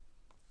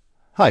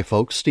Hi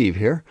folks, Steve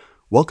here.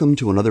 Welcome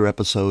to another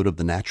episode of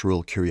the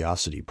Natural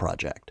Curiosity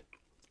Project.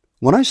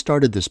 When I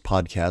started this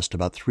podcast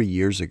about 3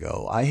 years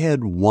ago, I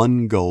had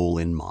one goal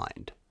in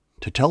mind: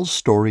 to tell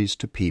stories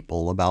to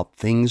people about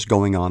things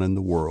going on in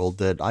the world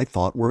that I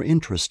thought were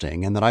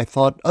interesting and that I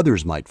thought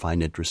others might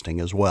find interesting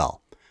as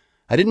well.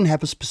 I didn't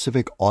have a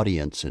specific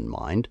audience in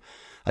mind.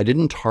 I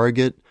didn't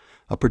target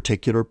a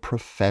particular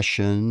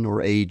profession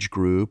or age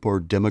group or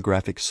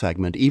demographic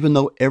segment, even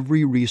though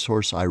every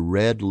resource I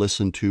read,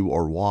 listened to,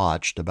 or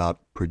watched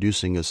about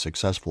producing a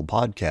successful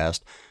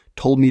podcast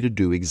told me to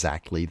do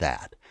exactly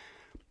that.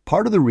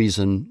 Part of the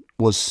reason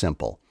was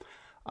simple.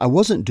 I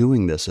wasn't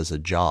doing this as a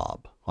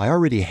job. I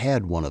already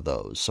had one of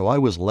those, so I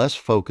was less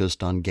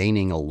focused on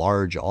gaining a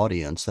large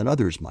audience than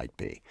others might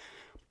be.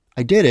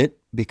 I did it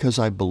because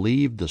I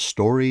believed the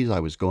stories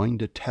I was going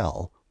to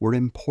tell were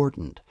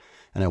important,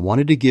 and I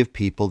wanted to give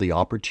people the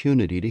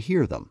opportunity to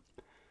hear them.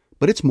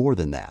 But it's more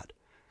than that.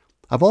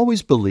 I've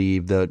always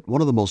believed that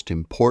one of the most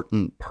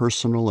important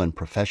personal and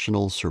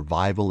professional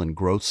survival and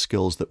growth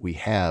skills that we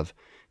have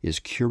is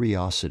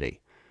curiosity.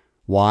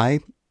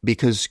 Why?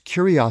 Because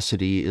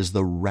curiosity is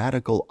the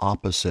radical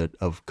opposite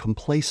of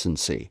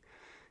complacency,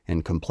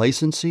 and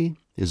complacency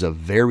is a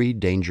very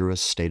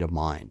dangerous state of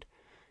mind.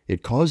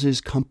 It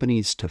causes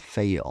companies to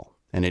fail,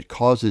 and it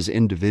causes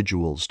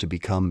individuals to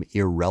become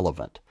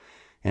irrelevant.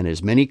 And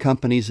as many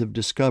companies have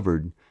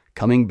discovered,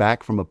 coming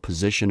back from a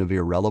position of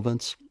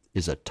irrelevance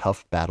is a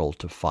tough battle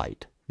to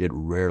fight. It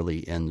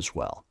rarely ends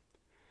well.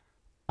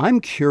 I'm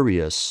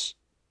curious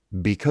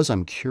because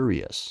I'm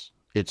curious.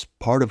 It's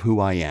part of who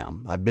I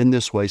am. I've been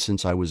this way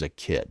since I was a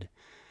kid.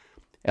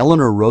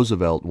 Eleanor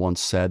Roosevelt once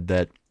said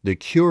that the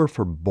cure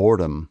for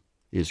boredom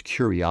is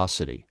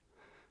curiosity.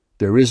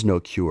 There is no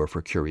cure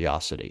for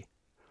curiosity.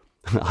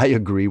 I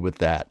agree with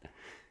that.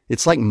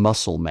 It's like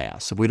muscle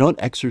mass. If we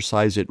don't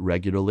exercise it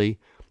regularly,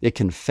 it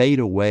can fade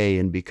away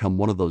and become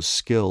one of those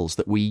skills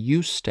that we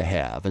used to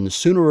have, and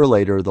sooner or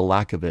later the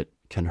lack of it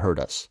can hurt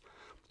us.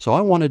 So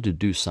I wanted to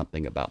do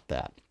something about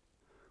that.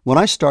 When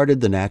I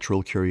started the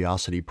Natural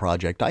Curiosity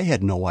Project, I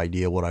had no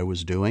idea what I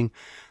was doing.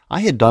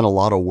 I had done a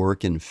lot of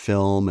work in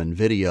film and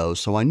video,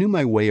 so I knew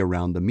my way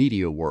around the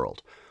media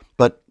world.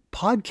 But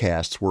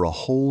podcasts were a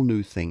whole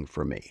new thing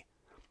for me.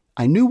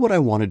 I knew what I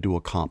wanted to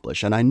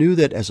accomplish, and I knew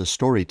that as a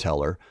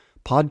storyteller,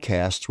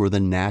 podcasts were the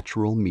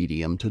natural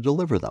medium to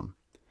deliver them.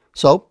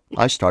 So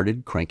I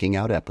started cranking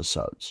out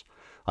episodes.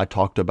 I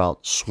talked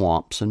about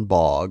swamps and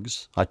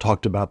bogs. I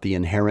talked about the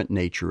inherent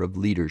nature of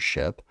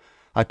leadership.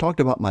 I talked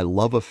about my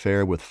love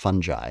affair with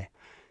fungi.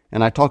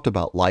 And I talked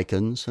about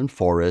lichens and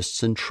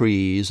forests and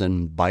trees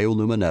and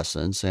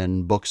bioluminescence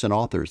and books and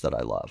authors that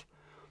I love.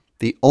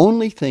 The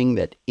only thing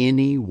that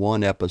any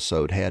one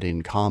episode had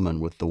in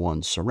common with the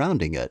ones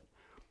surrounding it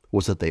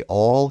was that they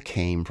all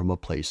came from a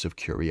place of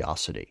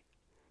curiosity.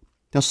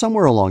 Now,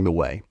 somewhere along the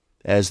way,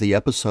 as the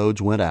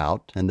episodes went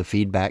out and the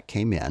feedback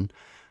came in,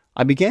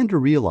 I began to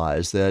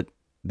realize that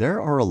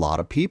there are a lot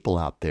of people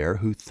out there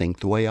who think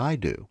the way I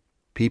do.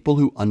 People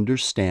who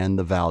understand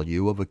the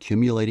value of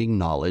accumulating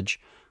knowledge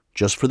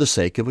just for the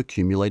sake of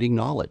accumulating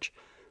knowledge.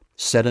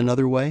 Said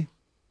another way,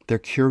 they're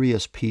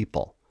curious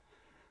people.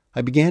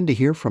 I began to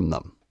hear from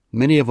them,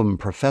 many of them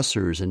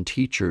professors and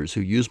teachers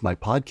who use my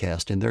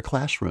podcast in their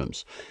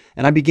classrooms.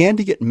 And I began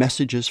to get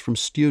messages from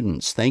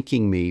students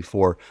thanking me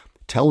for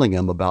telling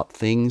them about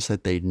things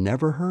that they'd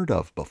never heard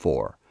of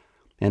before,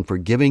 and for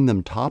giving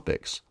them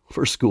topics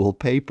for school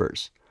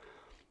papers.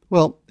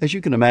 Well, as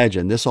you can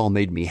imagine, this all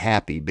made me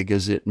happy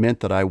because it meant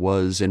that I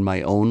was, in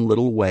my own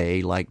little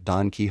way, like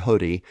Don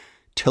Quixote,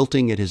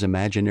 tilting at his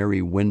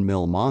imaginary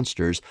windmill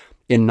monsters,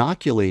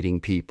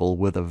 inoculating people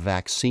with a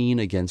vaccine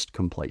against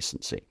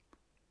complacency.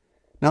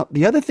 Now,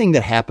 the other thing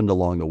that happened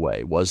along the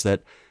way was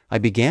that I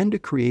began to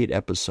create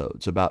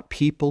episodes about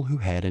people who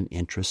had an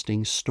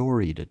interesting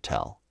story to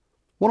tell.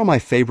 One of my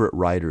favorite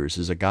writers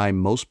is a guy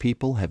most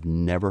people have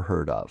never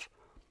heard of.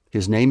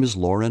 His name is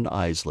Loren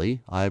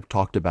Eiseley. I've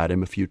talked about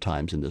him a few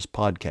times in this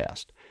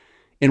podcast.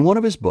 In one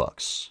of his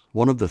books,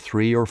 one of the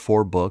 3 or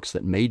 4 books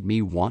that made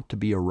me want to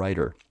be a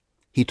writer,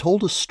 he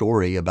told a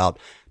story about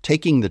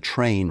taking the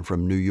train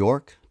from New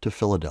York to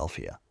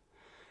Philadelphia.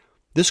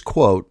 This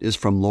quote is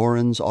from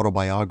Loren's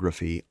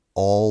autobiography,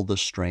 All the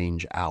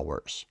Strange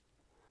Hours.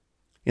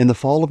 In the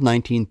fall of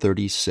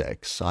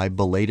 1936, I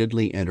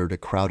belatedly entered a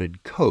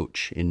crowded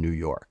coach in New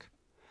York.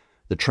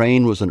 The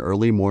train was an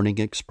early morning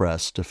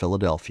express to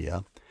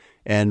Philadelphia,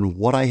 and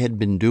what I had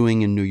been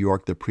doing in New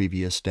York the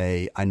previous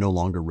day I no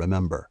longer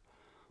remember.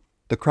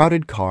 The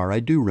crowded car I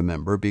do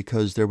remember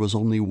because there was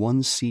only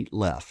one seat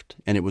left,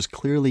 and it was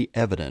clearly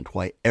evident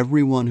why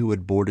everyone who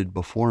had boarded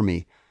before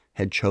me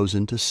had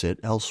chosen to sit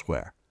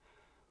elsewhere.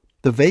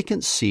 The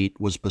vacant seat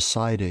was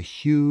beside a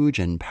huge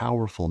and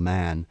powerful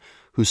man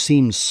who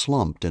seemed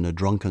slumped in a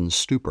drunken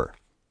stupor.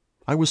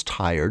 I was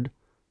tired.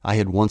 I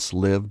had once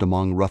lived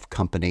among rough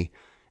company,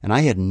 and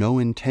I had no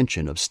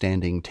intention of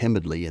standing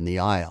timidly in the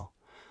aisle.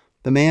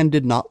 The man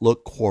did not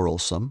look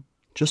quarrelsome,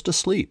 just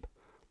asleep.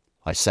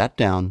 I sat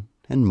down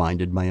and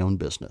minded my own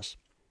business.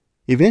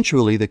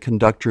 Eventually, the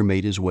conductor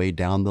made his way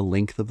down the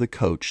length of the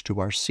coach to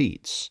our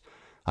seats.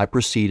 I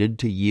proceeded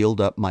to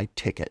yield up my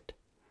ticket.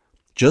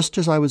 Just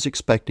as I was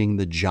expecting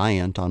the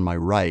giant on my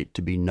right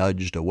to be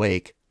nudged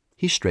awake,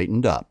 he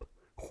straightened up,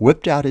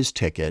 whipped out his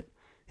ticket,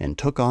 and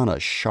took on a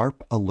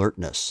sharp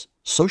alertness.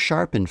 So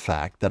sharp, in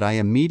fact, that I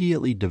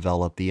immediately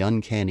developed the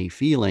uncanny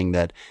feeling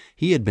that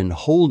he had been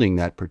holding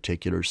that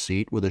particular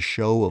seat with a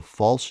show of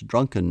false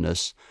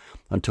drunkenness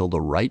until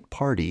the right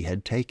party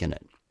had taken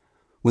it.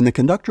 When the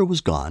conductor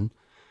was gone,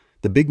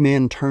 the big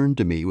man turned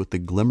to me with the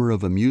glimmer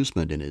of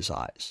amusement in his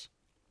eyes.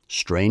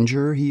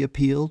 "Stranger," he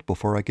appealed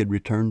before I could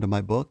return to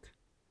my book,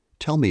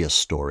 "tell me a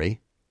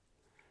story."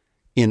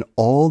 In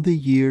all the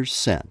years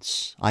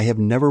since, I have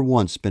never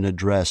once been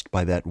addressed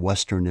by that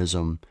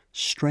Westernism,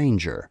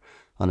 "stranger,"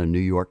 on a New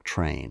York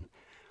train,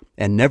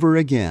 and never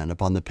again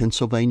upon the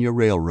Pennsylvania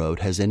Railroad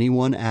has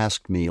anyone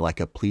asked me like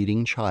a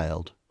pleading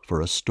child for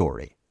a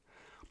story.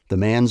 The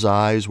man's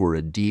eyes were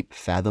a deep,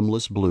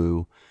 fathomless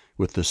blue,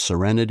 with the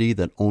serenity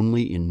that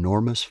only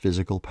enormous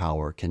physical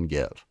power can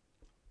give.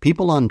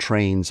 People on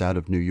trains out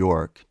of New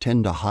York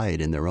tend to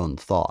hide in their own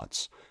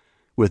thoughts.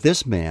 With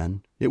this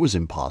man, it was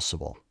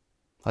impossible.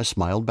 I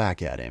smiled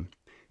back at him.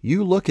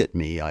 "You look at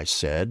me," I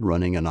said,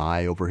 running an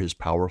eye over his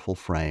powerful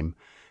frame,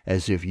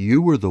 "as if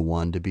you were the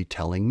one to be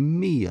telling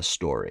me a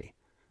story.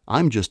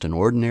 I'm just an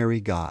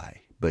ordinary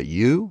guy, but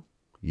you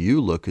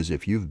look as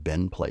if you've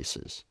been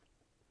places."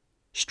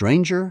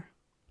 "Stranger,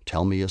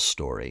 tell me a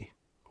story."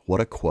 What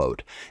a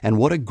quote, and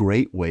what a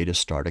great way to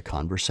start a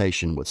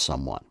conversation with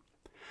someone.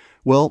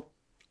 Well,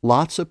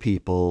 lots of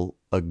people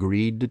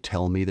agreed to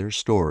tell me their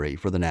story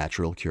for the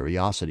Natural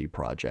Curiosity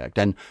Project,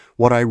 and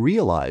what I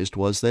realized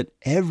was that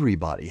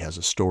everybody has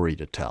a story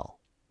to tell.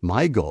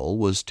 My goal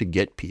was to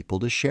get people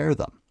to share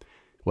them.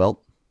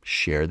 Well,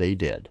 share they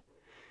did.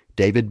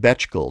 David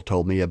Betchkel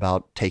told me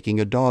about taking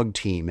a dog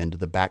team into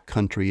the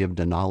backcountry of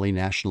Denali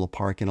National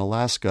Park in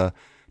Alaska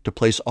to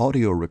place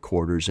audio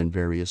recorders in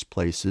various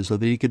places so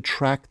that he could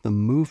track the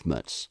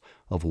movements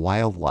of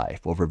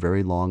wildlife over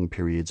very long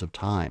periods of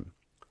time.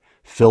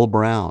 Phil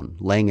Brown,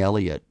 Lang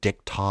Elliott,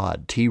 Dick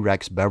Todd,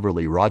 T-Rex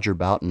Beverly, Roger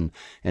Boughton,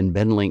 and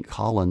Ben Link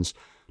Collins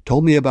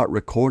told me about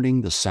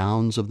recording the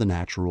sounds of the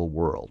natural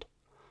world.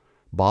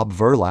 Bob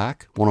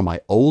Verlack, one of my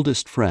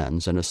oldest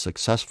friends and a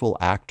successful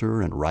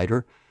actor and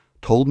writer,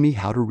 told me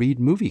how to read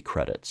movie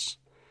credits.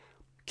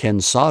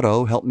 Ken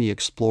Sato helped me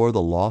explore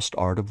the lost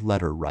art of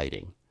letter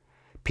writing.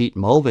 Pete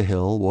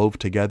Mulvihill wove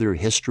together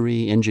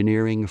history,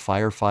 engineering,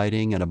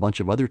 firefighting, and a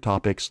bunch of other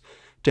topics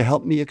to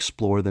help me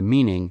explore the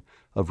meaning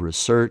of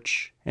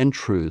research and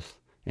truth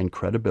and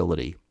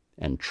credibility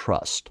and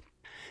trust.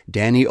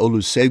 Danny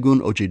Olusegun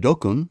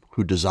Ojidokun,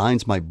 who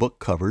designs my book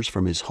covers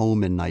from his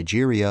home in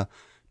Nigeria,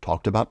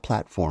 talked about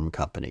platform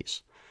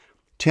companies.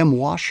 Tim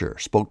Washer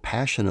spoke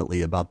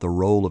passionately about the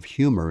role of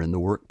humor in the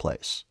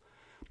workplace.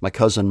 My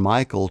cousin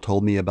Michael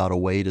told me about a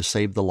way to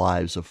save the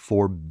lives of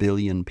 4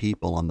 billion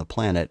people on the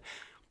planet,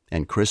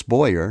 and Chris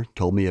Boyer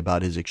told me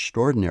about his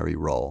extraordinary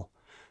role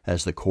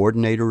as the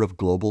coordinator of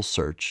global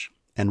search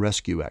and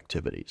rescue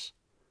activities.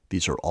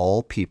 These are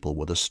all people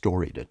with a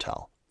story to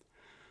tell.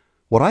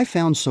 What I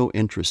found so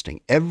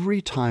interesting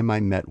every time I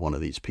met one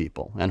of these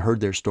people and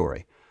heard their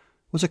story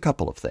was a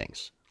couple of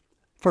things.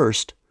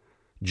 First,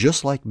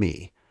 just like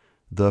me,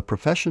 the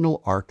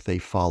professional arc they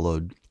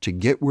followed to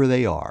get where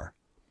they are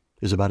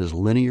is about as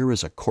linear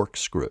as a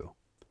corkscrew.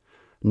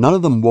 None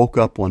of them woke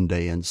up one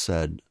day and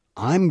said,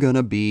 "I'm going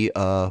to be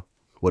a,"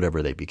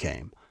 whatever they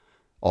became.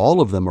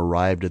 All of them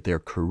arrived at their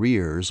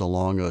careers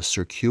along a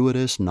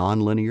circuitous,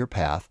 nonlinear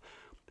path,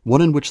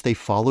 one in which they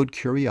followed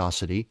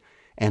curiosity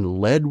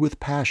and led with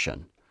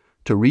passion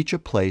to reach a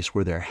place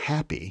where they're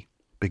happy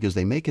because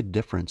they make a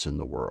difference in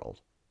the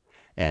world.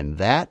 And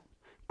that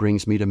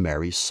brings me to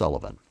Mary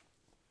Sullivan.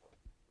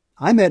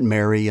 I met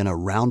Mary in a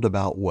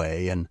roundabout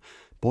way, and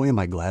boy, am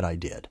I glad I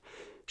did.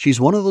 She's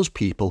one of those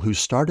people who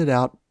started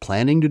out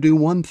planning to do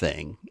one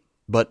thing,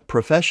 but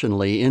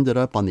professionally ended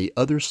up on the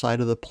other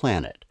side of the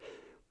planet.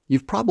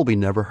 You've probably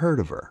never heard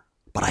of her,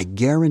 but I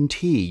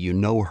guarantee you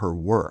know her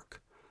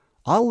work.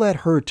 I'll let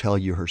her tell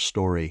you her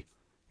story,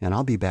 and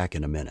I'll be back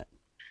in a minute.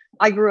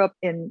 I grew up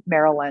in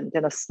Maryland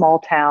in a small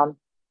town.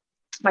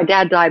 My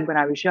dad died when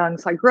I was young,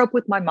 so I grew up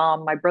with my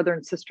mom. My brother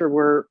and sister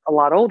were a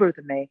lot older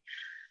than me.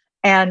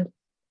 And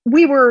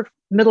we were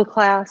middle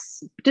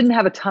class, didn't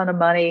have a ton of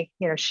money.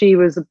 You know, she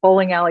was a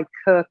bowling alley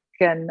cook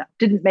and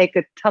didn't make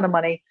a ton of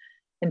money.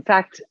 In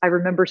fact, I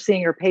remember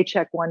seeing her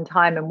paycheck one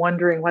time and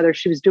wondering whether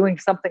she was doing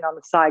something on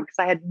the side because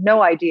I had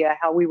no idea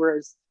how we were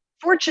as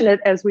fortunate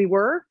as we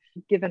were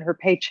given her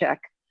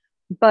paycheck.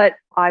 But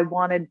I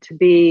wanted to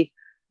be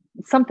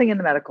something in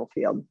the medical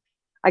field.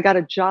 I got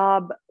a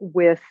job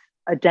with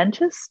a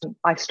dentist.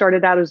 I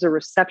started out as a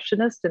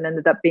receptionist and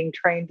ended up being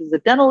trained as a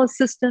dental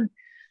assistant.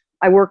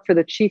 I worked for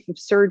the chief of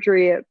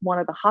surgery at one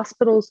of the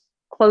hospitals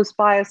close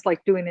by us,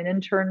 like doing an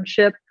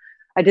internship.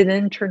 I did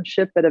an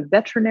internship at a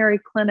veterinary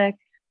clinic.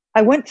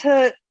 I went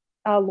to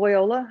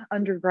Loyola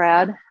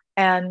undergrad,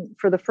 and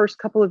for the first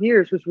couple of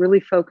years was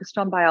really focused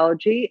on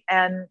biology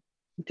and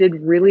did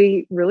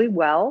really, really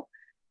well.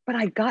 But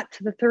I got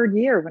to the third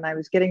year when I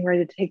was getting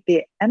ready to take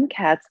the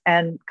MCATs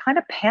and kind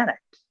of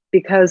panicked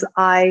because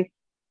I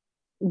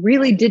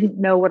really didn't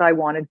know what I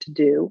wanted to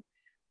do.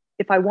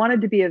 If I wanted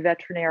to be a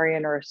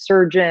veterinarian or a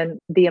surgeon,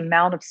 the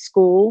amount of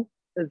school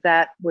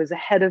that was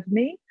ahead of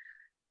me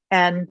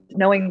and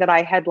knowing that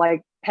I had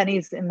like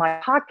pennies in my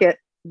pocket,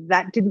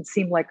 that didn't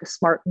seem like a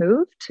smart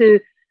move to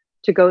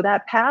go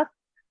that path.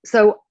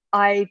 So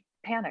I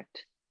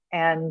panicked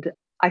and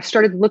I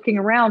started looking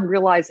around,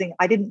 realizing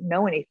I didn't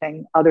know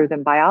anything other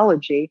than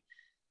biology.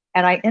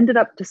 And I ended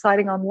up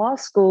deciding on law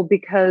school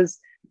because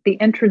the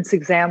entrance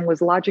exam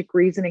was logic,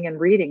 reasoning, and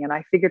reading. And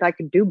I figured I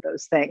could do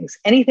those things.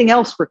 Anything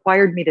else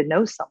required me to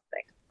know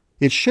something.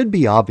 It should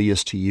be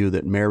obvious to you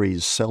that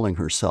Mary's selling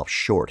herself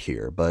short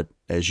here, but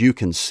as you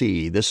can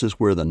see, this is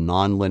where the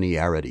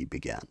nonlinearity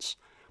begins.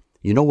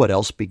 You know what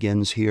else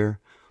begins here?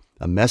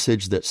 A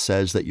message that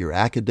says that your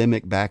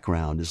academic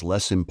background is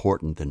less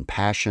important than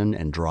passion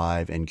and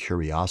drive and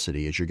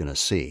curiosity, as you're going to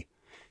see.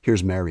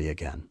 Here's Mary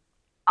again.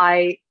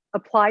 I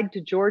applied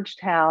to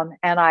Georgetown,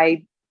 and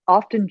I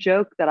often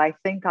joke that I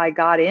think I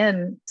got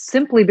in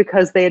simply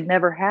because they had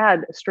never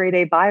had a straight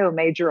A bio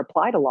major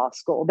apply to law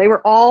school. They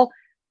were all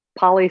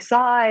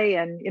poli-sci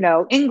and,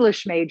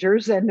 English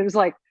majors. And it was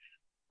like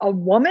a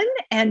woman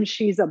and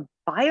she's a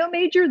bio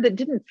major that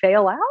didn't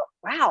fail out.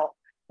 Wow,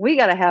 we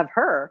got to have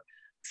her.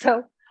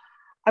 So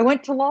I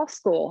went to law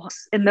school.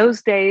 In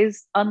those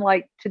days,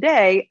 unlike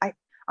today,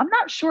 I'm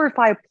not sure if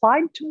I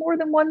applied to more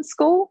than one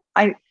school.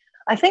 I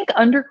think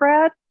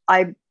undergrad,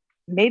 I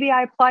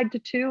applied to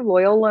two,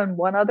 Loyola and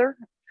one other.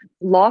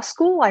 Law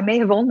school, I may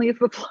have only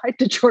have applied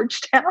to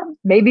Georgetown,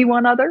 maybe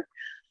one other.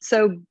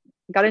 So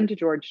got into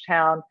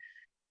Georgetown.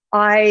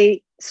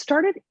 I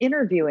started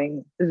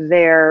interviewing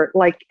there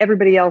like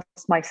everybody else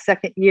my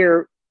second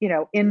year,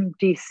 in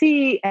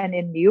DC and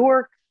in New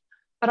York.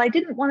 But I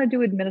didn't want to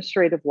do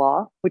administrative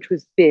law, which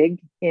was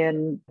big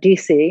in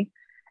DC.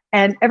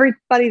 And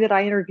everybody that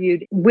I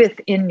interviewed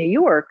with in New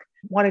York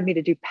wanted me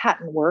to do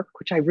patent work,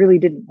 which I really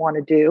didn't want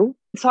to do.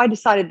 So I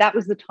decided that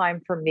was the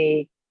time for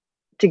me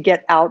to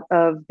get out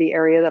of the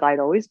area that I'd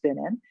always been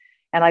in.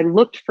 And I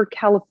looked for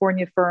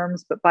California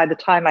firms, but by the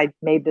time I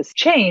made this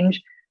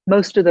change,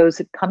 most of those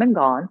had come and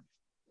gone.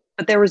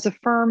 But there was a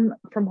firm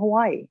from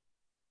Hawaii.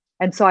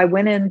 And so I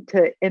went in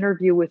to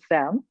interview with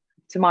them.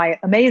 To my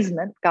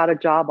amazement, got a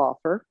job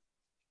offer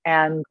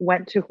and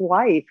went to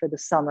Hawaii for the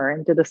summer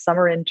and did a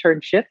summer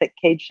internship at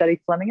Cade, Shetty,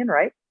 Fleming and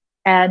Wright.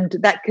 And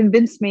that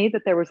convinced me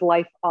that there was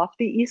life off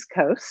the East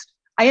Coast.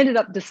 I ended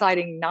up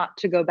deciding not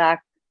to go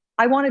back.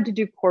 I wanted to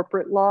do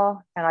corporate law,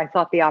 and I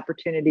thought the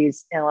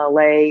opportunities in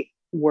LA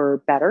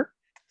were better.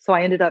 So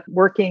I ended up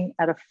working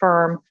at a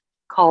firm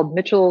called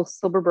Mitchell,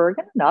 Silverberg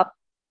and Knupp,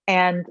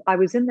 and I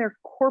was in their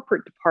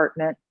corporate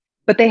department,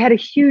 but they had a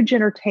huge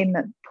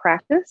entertainment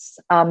practice,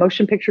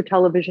 motion picture,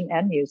 television,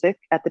 and music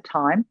at the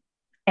time.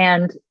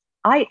 And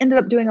I ended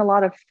up doing a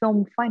lot of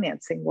film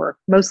financing work,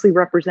 mostly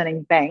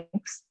representing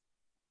banks,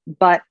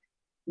 but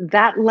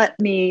that let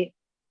me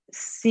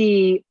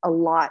see a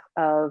lot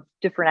of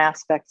different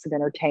aspects of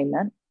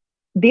entertainment.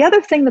 The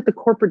other thing that the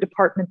corporate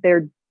department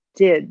there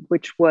did,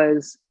 which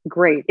was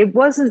great, it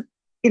wasn't,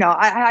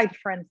 I had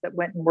friends that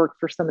went and worked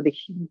for some of the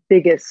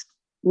biggest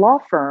law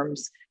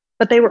firms,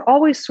 but they were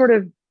always sort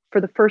of, for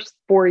the first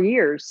 4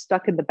 years,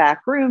 stuck in the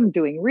back room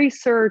doing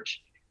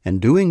research. And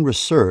doing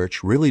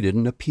research really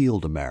didn't appeal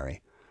to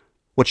Mary.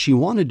 What she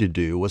wanted to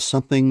do was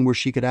something where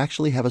she could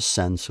actually have a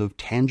sense of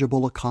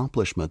tangible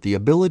accomplishment, the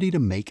ability to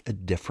make a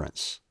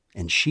difference.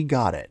 And she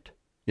got it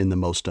in the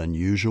most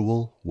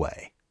unusual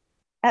way.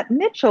 At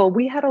Mitchell,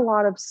 we had a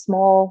lot of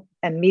small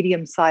and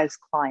medium-sized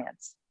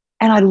clients.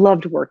 And I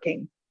loved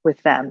working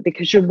with them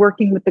because you're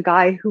working with the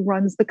guy who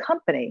runs the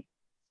company.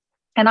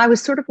 And I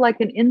was sort of like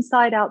an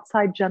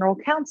inside-outside general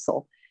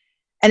counsel.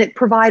 And it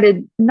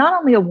provided not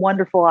only a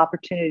wonderful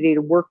opportunity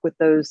to work with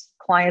those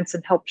clients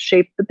and help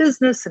shape the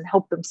business and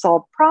help them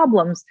solve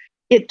problems,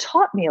 it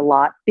taught me a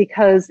lot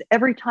because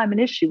every time an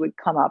issue would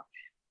come up,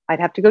 I'd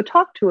have to go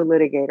talk to a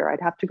litigator.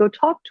 I'd have to go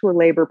talk to a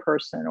labor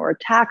person or a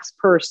tax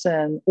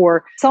person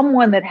or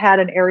someone that had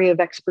an area of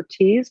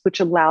expertise, which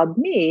allowed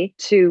me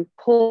to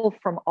pull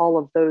from all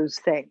of those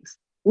things.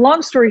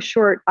 Long story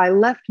short, I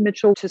left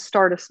Mitchell to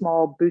start a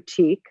small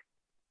boutique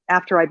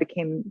after I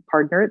became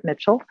partner at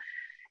Mitchell.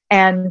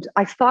 And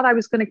I thought I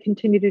was going to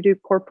continue to do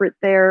corporate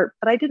there,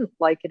 but I didn't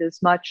like it as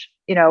much.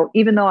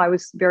 Even though I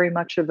was very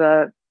much of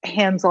a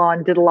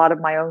hands-on, did a lot of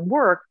my own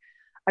work,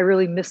 I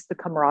really missed the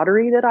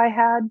camaraderie that I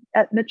had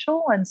at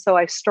Mitchell. And so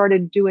I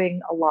started doing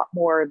a lot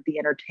more of the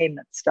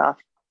entertainment stuff.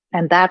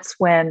 And that's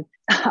when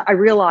I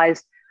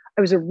realized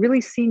I was a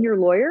really senior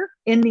lawyer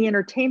in the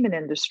entertainment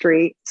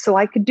industry. So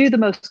I could do the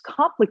most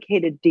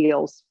complicated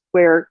deals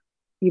where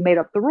you made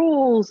up the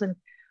rules, and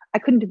I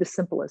couldn't do the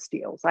simplest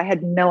deals. I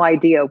had no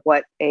idea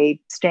what a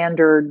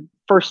standard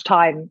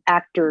first-time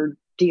actor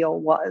deal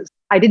was.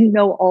 I didn't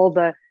know all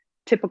the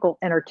typical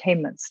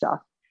entertainment stuff,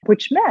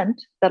 which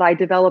meant that I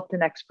developed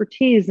an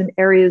expertise in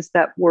areas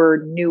that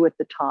were new at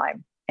the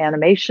time.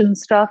 Animation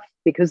stuff,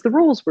 because the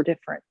rules were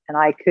different. And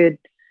I could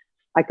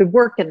I could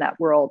work in that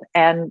world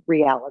and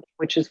reality,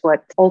 which is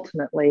what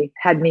ultimately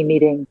had me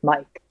meeting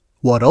Mike.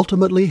 What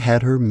ultimately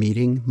had her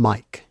meeting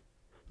Mike.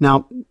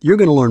 Now, you're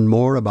going to learn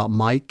more about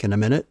Mike in a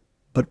minute,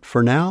 but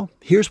for now,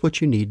 here's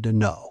what you need to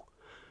know.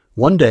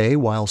 One day,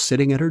 while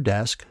sitting at her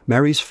desk,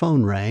 Mary's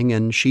phone rang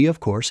and she, of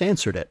course,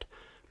 answered it.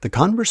 The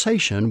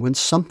conversation went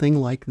something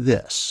like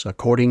this,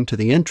 according to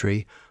the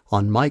entry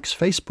on Mike's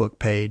Facebook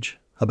page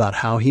about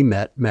how he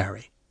met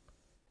Mary.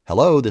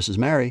 Hello, this is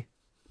Mary.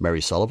 Mary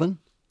Sullivan?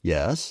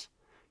 Yes.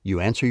 You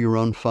answer your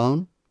own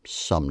phone?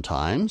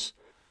 Sometimes.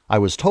 I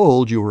was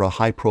told you were a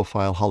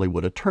high-profile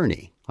Hollywood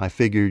attorney. I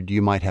figured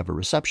you might have a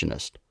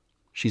receptionist.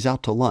 She's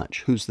out to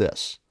lunch. Who's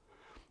this?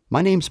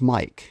 My name's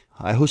Mike.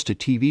 I host a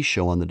TV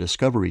show on the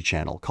Discovery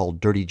Channel called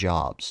Dirty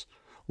Jobs.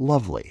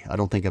 Lovely. I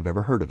don't think I've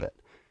ever heard of it.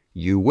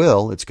 You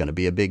will. It's going to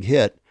be a big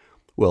hit.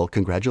 Well,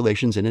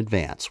 congratulations in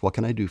advance. What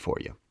can I do for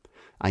you?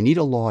 I need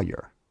a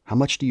lawyer. How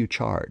much do you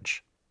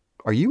charge?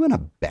 Are you in a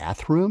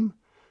bathroom?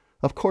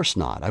 Of course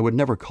not. I would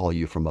never call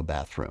you from a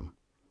bathroom.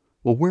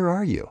 Well, where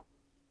are you?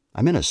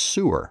 I'm in a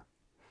sewer.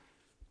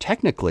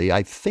 Technically,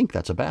 I think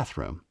that's a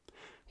bathroom.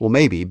 Well,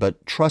 maybe,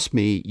 but trust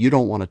me, you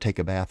don't want to take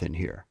a bath in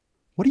here.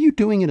 What are you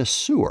doing in a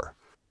sewer?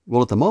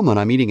 Well, at the moment,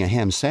 I'm eating a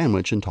ham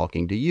sandwich and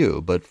talking to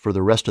you, but for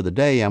the rest of the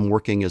day, I'm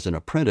working as an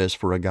apprentice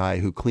for a guy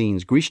who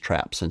cleans grease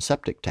traps and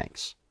septic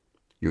tanks.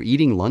 You're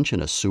eating lunch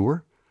in a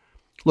sewer?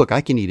 Look, I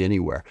can eat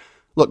anywhere.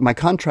 Look, my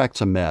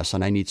contract's a mess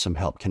and I need some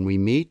help. Can we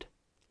meet?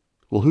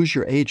 Well, who's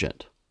your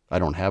agent? I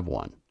don't have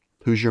one.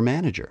 Who's your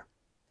manager?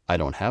 I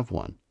don't have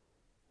one.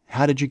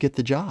 How did you get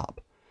the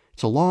job?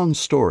 It's a long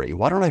story.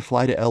 Why don't I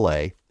fly to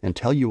L.A. and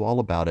tell you all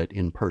about it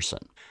in person?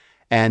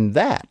 And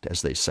that,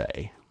 as they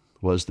say,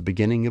 was the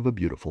beginning of a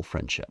beautiful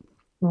friendship.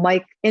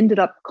 Mike ended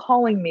up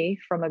calling me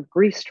from a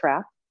grease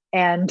trap,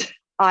 and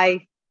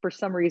I, for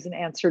some reason,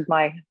 answered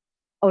my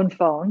own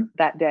phone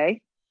that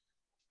day.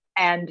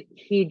 And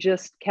he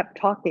just kept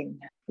talking,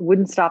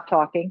 wouldn't stop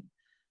talking,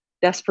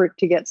 desperate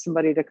to get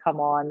somebody to come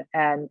on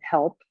and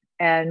help.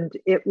 And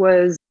it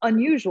was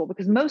unusual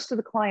because most of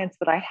the clients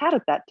that I had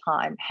at that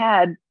time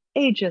had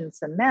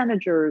agents and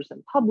managers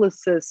and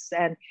publicists,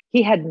 and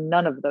he had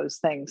none of those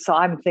things. So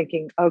I'm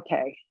thinking,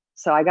 okay,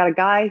 so I got a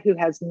guy who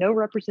has no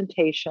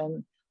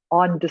representation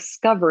on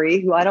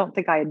Discovery, who I don't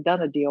think I had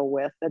done a deal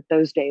with at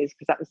those days,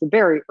 because that was the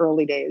very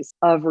early days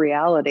of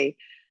reality.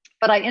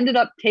 But I ended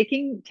up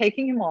taking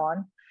him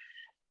on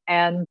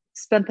and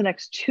spent the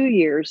next 2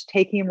 years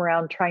taking him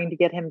around trying to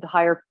get him to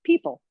hire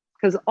people,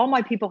 because all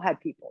my people had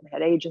people. They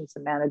had agents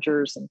and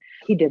managers, and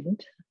he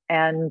didn't.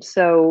 And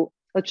so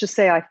let's just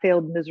say I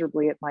failed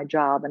miserably at my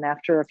job. And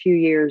after a few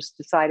years,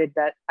 decided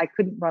that I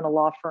couldn't run a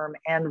law firm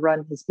and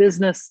run his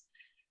business.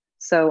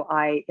 So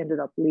I ended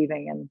up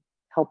leaving and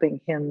helping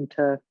him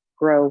to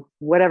grow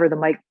whatever the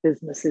Mike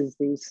business is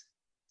these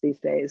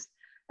days,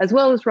 as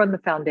well as run the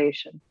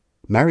foundation.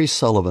 Mary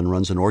Sullivan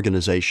runs an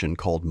organization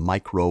called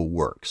Micro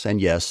Works. And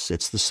yes,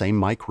 it's the same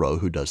Micro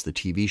who does the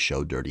TV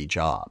show Dirty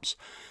Jobs.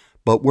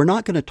 But we're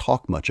not going to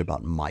talk much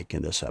about Mike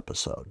in this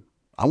episode.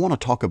 I want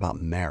to talk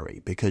about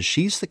Mary because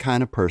she's the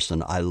kind of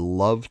person I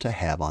love to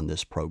have on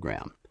this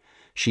program.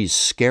 She's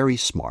scary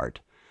smart,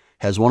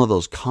 has one of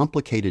those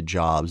complicated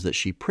jobs that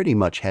she pretty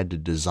much had to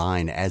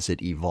design as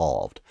it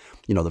evolved.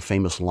 You know, the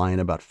famous line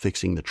about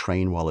fixing the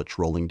train while it's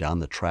rolling down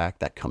the track,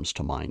 that comes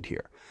to mind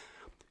here.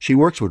 She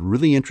works with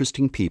really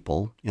interesting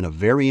people in a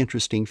very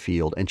interesting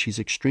field, and she's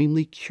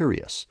extremely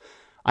curious.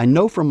 I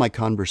know from my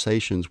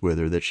conversations with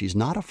her that she's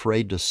not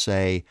afraid to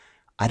say,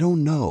 I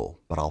don't know,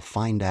 but I'll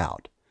find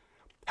out.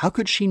 How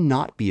could she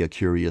not be a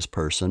curious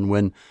person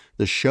when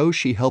the show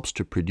she helps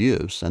to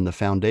produce and the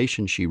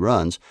foundation she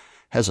runs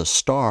has a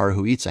star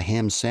who eats a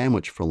ham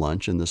sandwich for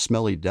lunch in the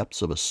smelly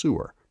depths of a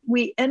sewer?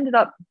 We ended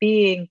up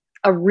being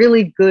a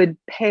really good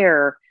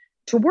pair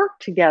to work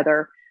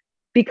together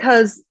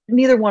because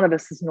neither one of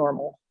us is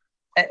normal,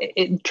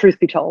 truth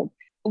be told.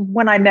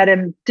 When I met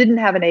him, didn't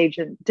have an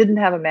agent, didn't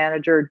have a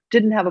manager,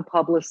 didn't have a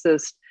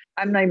publicist.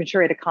 I'm not even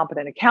sure he had a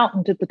competent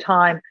accountant at the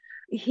time.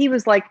 He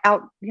was like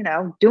out,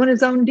 doing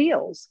his own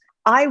deals.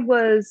 I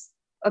was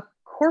a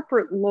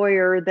corporate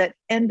lawyer that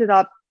ended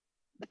up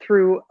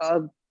through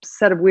a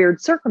set of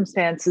weird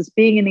circumstances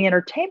being in the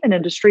entertainment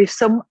industry.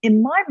 So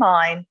in my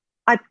mind,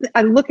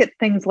 I look at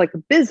things like a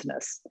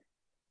business.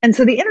 And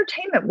so the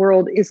entertainment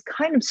world is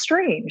kind of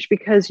strange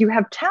because you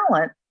have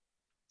talent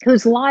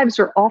whose lives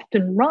are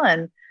often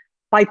run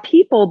by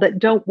people that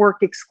don't work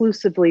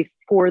exclusively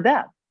for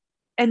them.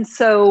 And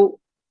so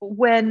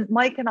when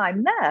Mike and I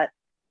met,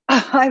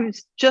 I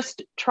was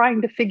just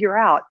trying to figure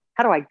out,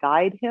 how do I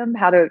guide him?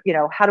 How do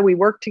we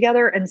work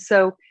together? And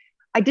so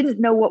I didn't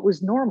know what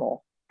was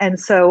normal. And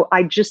so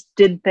I just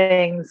did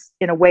things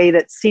in a way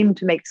that seemed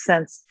to make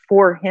sense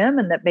for him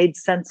and that made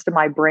sense to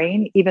my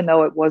brain, even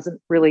though it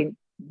wasn't really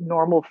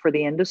normal for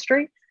the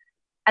industry.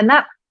 And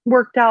that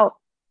worked out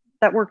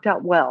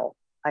well,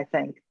 I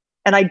think.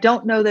 And I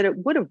don't know that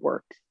it would have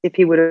worked if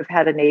he would have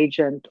had an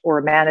agent or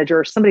a manager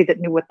or somebody that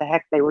knew what the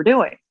heck they were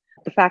doing.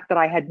 The fact that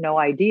I had no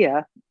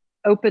idea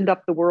opened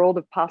up the world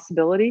of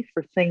possibility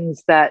for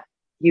things that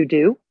you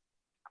do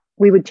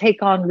we would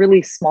take on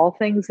really small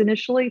things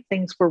initially,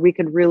 things where we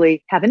could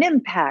really have an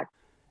impact.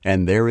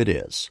 And there it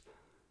is.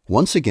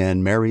 Once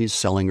again, Mary's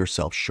selling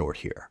herself short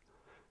here.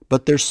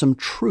 But there's some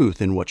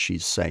truth in what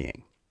she's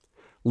saying.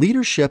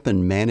 Leadership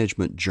and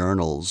management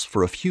journals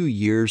for a few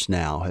years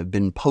now have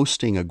been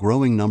posting a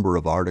growing number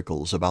of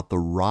articles about the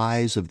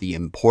rise of the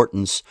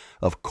importance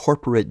of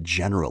corporate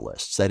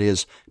generalists, that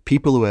is,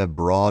 people who have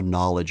broad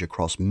knowledge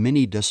across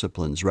many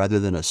disciplines rather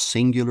than a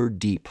singular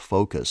deep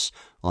focus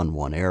on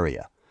one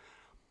area.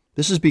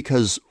 This is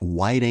because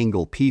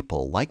wide-angle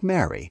people, like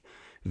Mary,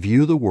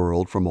 view the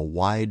world from a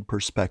wide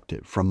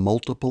perspective, from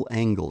multiple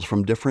angles,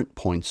 from different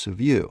points of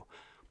view.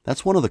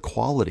 That's one of the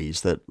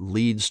qualities that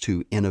leads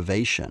to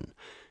innovation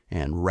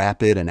and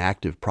rapid and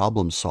active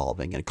problem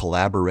solving and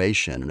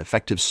collaboration and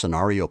effective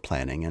scenario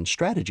planning and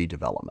strategy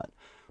development.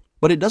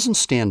 But it doesn't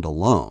stand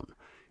alone.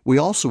 We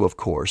also, of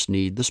course,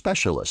 need the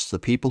specialists, the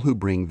people who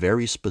bring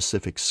very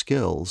specific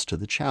skills to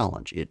the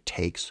challenge. It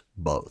takes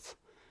both.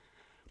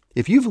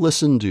 If you've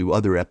listened to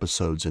other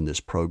episodes in this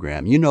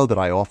program, you know that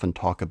I often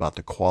talk about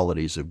the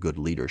qualities of good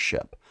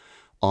leadership: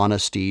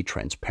 honesty,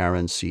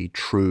 transparency,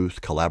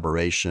 truth,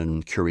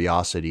 collaboration,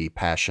 curiosity,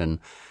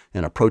 passion,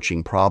 and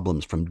approaching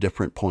problems from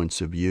different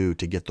points of view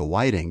to get the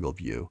wide-angle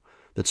view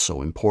that's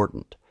so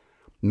important.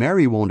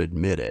 Mary won't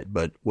admit it,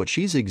 but what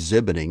she's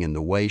exhibiting in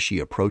the way she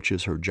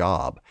approaches her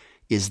job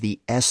is the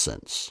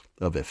essence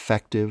of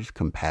effective,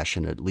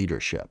 compassionate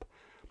leadership.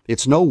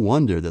 It's no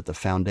wonder that the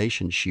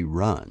foundation she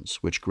runs,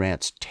 which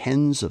grants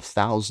tens of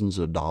thousands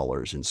of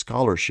dollars in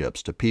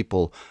scholarships to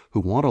people who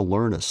want to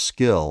learn a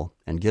skill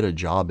and get a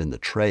job in the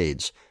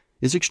trades,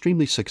 is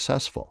extremely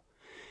successful.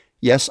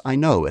 Yes, I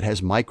know it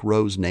has Mike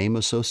Rowe's name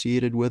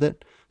associated with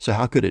it, so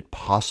how could it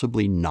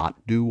possibly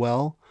not do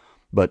well?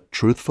 But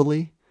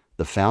truthfully,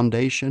 the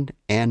foundation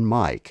and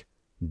Mike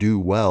do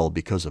well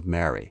because of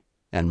Mary,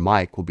 and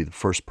Mike will be the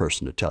first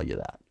person to tell you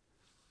that.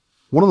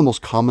 One of the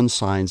most common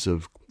signs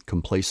of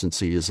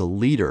complacency is a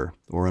leader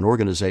or an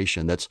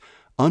organization that's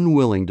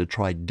unwilling to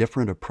try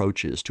different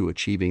approaches to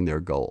achieving their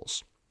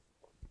goals.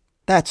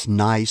 That's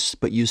nice,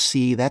 but you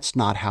see, that's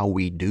not how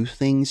we do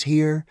things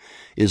here,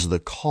 is the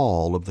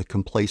call of the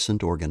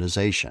complacent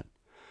organization.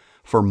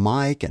 For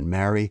Mike and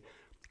Mary,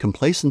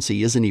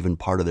 complacency isn't even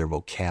part of their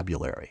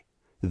vocabulary.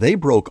 They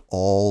broke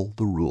all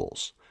the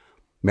rules.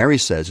 Mary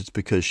says it's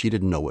because she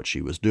didn't know what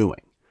she was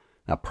doing.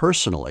 Now,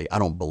 personally, I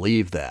don't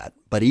believe that,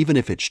 but even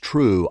if it's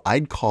true,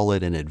 I'd call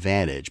it an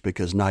advantage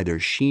because neither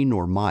she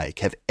nor Mike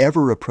have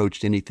ever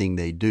approached anything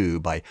they do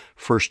by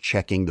first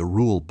checking the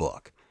rule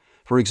book.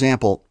 For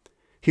example,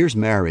 here's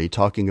Mary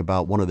talking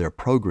about one of their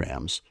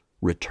programs,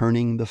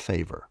 Returning the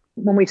Favor.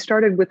 When we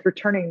started with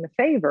Returning the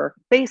Favor,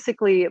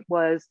 basically it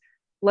was,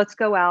 let's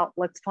go out,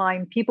 let's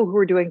find people who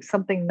are doing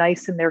something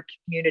nice in their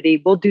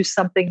community. We'll do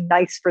something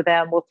nice for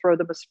them. We'll throw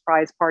them a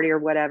surprise party or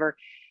whatever.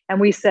 And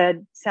we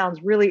said,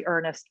 sounds really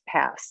earnest,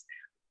 pass.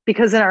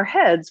 Because in our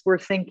heads, we're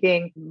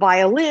thinking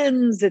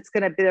violins, they're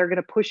going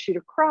to push you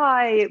to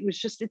cry.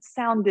 It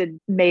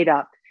sounded made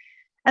up.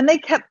 And they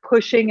kept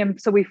pushing.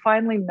 And so we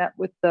finally met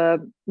with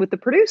the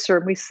producer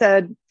and we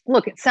said,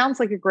 look, it sounds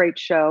like a great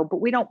show,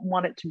 but we don't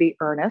want it to be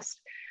earnest.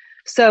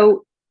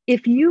 So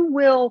if you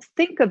will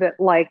think of it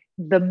like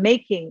the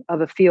making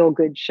of a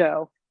feel-good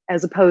show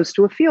as opposed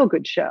to a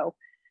feel-good show,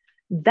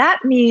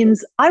 that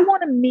means I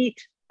want to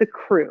meet the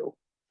crew.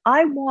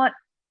 I want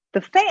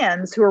the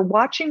fans who are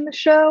watching the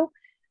show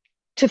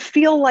to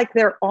feel like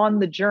they're on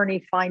the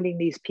journey finding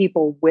these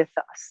people with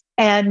us.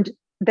 And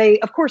they,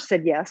 of course,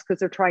 said yes, because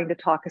they're trying to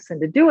talk us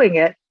into doing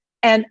it.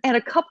 And a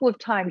couple of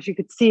times you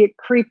could see it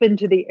creep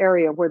into the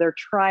area where they're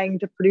trying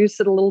to produce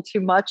it a little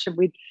too much. And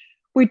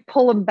we'd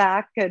pull them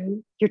back,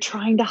 and you're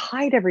trying to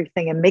hide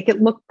everything and make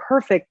it look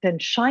perfect and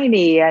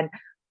shiny. And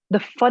the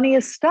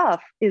funniest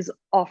stuff is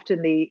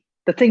often the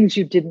things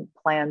you didn't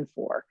plan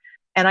for.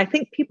 And I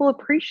think people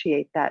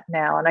appreciate that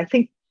now. And I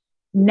think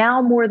now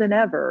more than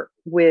ever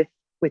with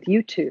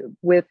YouTube,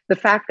 with the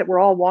fact that we're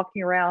all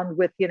walking around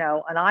with,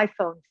 an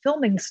iPhone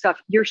filming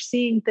stuff, you're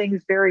seeing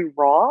things very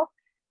raw.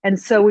 And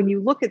so when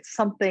you look at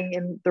something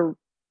in the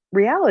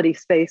reality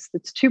space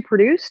that's too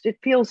produced, it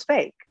feels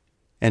fake.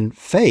 And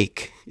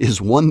fake is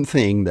one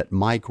thing that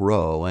Mike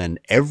Rowe and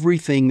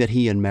everything that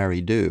he and Mary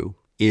do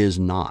is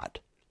not.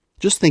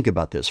 Just think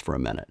about this for a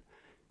minute.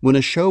 When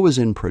a show is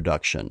in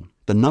production,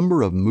 the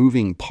number of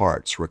moving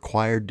parts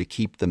required to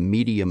keep the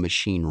media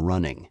machine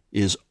running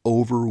is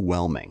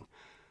overwhelming.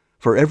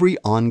 For every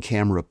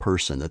on-camera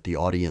person that the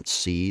audience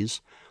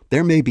sees,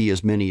 there may be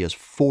as many as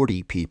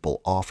 40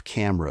 people off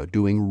camera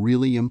doing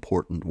really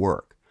important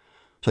work.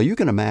 So you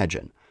can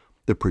imagine,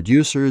 the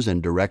producers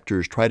and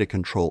directors try to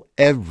control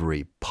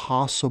every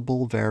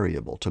possible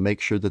variable to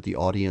make sure that the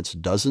audience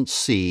doesn't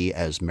see,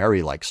 as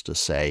Mary likes to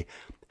say,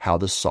 how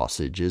the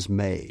sausage is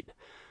made.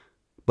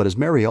 But as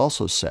Mary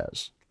also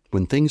says,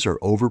 when things are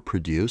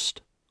overproduced,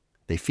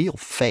 they feel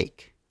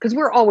fake. Because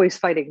we're always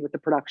fighting with the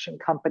production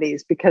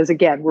companies because,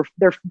 again,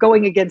 they're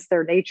going against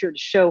their nature to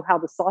show how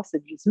the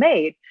sausage is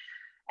made.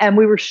 And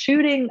we were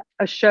shooting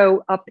a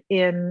show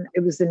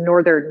it was in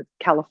Northern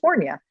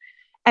California.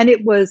 And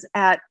it was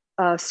at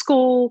a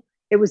school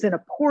It was in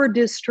a poor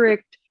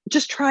district.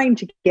 Just trying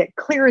to get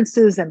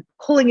clearances and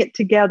pulling it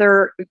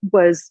together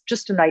was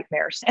just a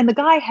nightmare. And the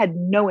guy had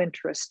no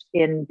interest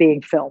in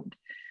being filmed.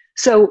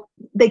 So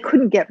they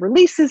couldn't get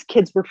releases.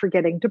 Kids were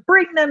forgetting to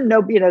bring them.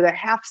 No, they're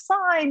half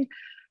signed.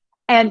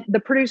 And the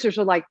producers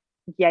are like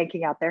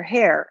yanking out their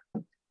hair.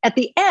 At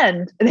the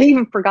end, they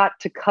even forgot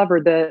to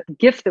cover the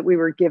gift that we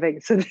were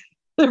giving. So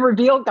the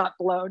reveal got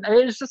blown.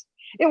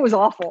 It was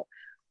awful.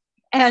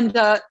 And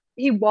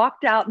he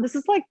walked out. And this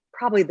is like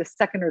probably the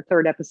second or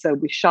third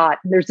episode we shot.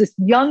 And there's this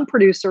young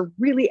producer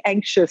really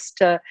anxious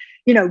to,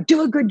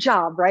 do a good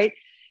job, right?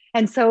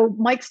 And so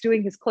Mike's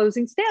doing his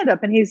closing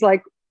stand-up. And he's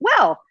like,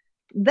 well,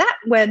 that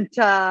went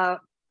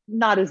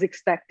not as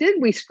expected.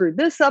 We screwed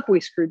this up. We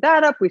screwed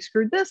that up. We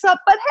screwed this up.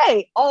 But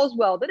hey, all's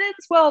well that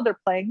ends well. They're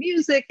playing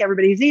music.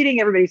 Everybody's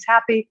eating. Everybody's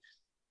happy.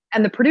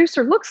 And the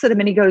producer looks at him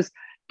and he goes,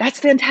 that's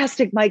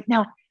fantastic, Mike.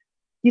 Now,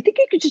 you think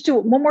you could just do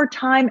it one more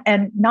time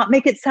and not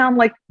make it sound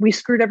like we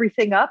screwed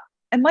everything up?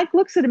 And Mike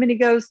looks at him and he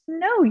goes,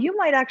 no, you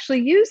might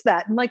actually use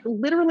that. And like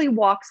literally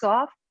walks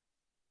off.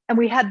 And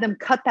we had them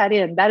cut that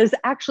in. That is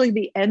actually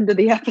the end of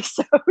the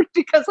episode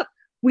because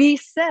we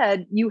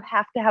said you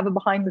have to have a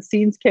behind the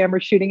scenes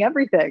camera shooting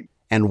everything.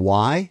 And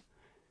why?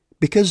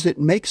 Because it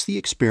makes the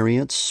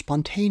experience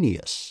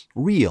spontaneous,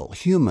 real,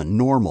 human,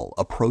 normal,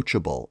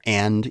 approachable,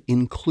 and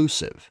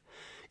inclusive.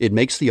 It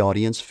makes the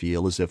audience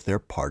feel as if they're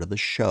part of the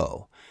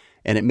show.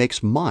 And it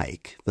makes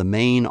Mike, the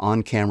main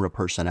on-camera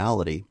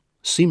personality,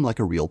 seem like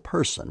a real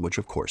person, which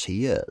of course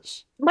he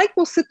is. Mike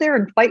will sit there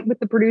and fight with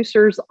the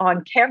producers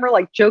on camera,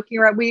 like joking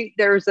around.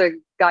 There's a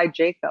guy,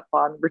 Jacob,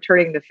 on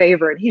Returning the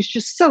Favor, and he's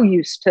just so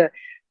used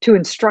to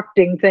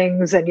instructing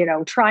things and,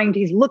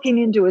 he's looking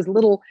into his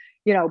little,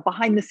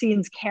 behind the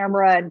scenes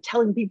camera and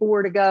telling people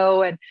where to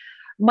go. And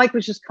Mike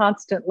was just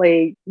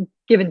constantly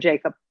giving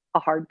Jacob a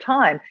hard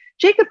time.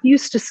 Jacob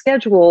used to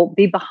schedule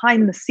the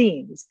behind the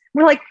scenes.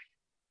 We're like,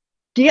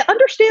 do you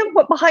understand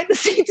what behind the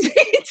scenes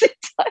means?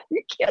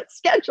 You can't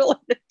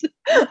schedule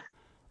it.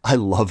 I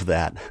love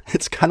that.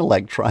 It's kind of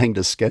like trying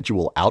to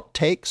schedule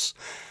outtakes.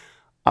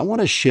 I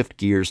want to shift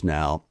gears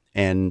now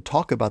and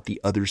talk about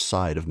the other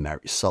side of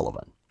Mary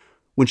Sullivan.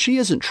 When she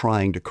isn't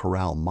trying to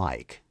corral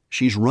Mike,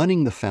 she's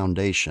running the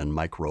foundation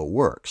Micro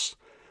Works.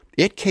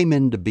 It came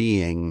into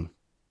being,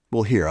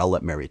 well, here, I'll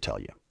let Mary tell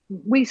you.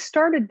 We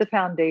started the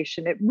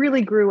foundation. It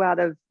really grew out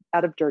of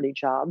dirty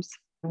jobs.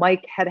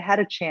 Mike had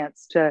a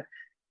chance to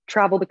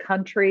travel the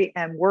country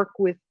and work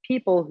with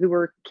people who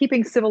were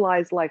keeping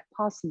civilized life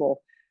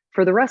possible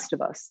for the rest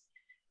of us.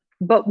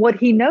 But what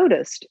he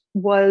noticed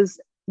was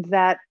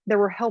that there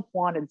were help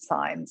wanted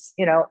signs,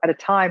 at a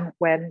time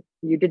when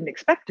you didn't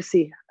expect to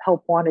see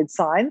help wanted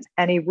signs.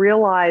 And he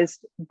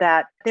realized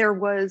that there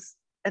was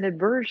an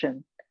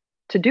aversion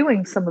to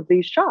doing some of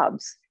these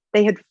jobs.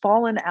 They had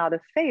fallen out of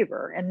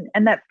favor.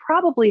 And that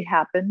probably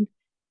happened,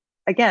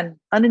 again,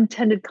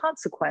 unintended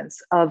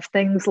consequence of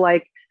things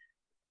like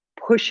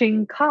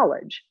pushing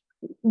college.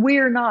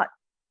 We're not,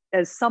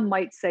 as some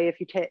might say, if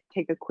you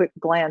take a quick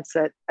glance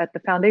at the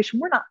foundation,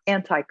 we're not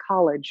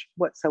anti-college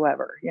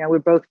whatsoever. We're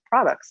both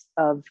products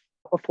of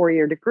a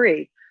 4-year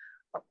degree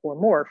or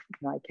more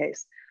in my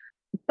case.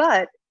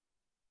 But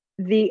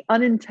the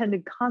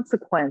unintended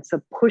consequence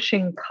of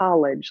pushing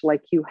college,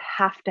 like you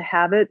have to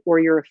have it or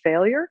you're a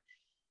failure,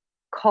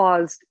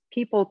 caused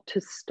people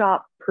to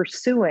stop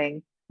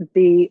pursuing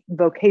the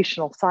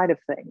vocational side of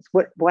things.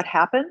 What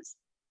happens?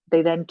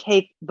 They then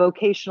take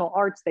vocational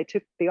arts. They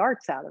took the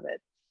arts out of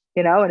it,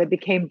 and it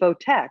became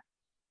VOTech.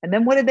 And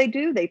then what did they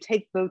do? They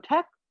take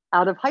VOTech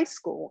out of high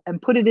school and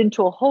put it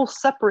into a whole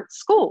separate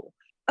school.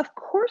 Of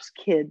course,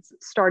 kids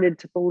started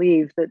to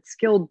believe that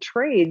skilled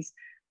trades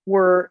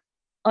were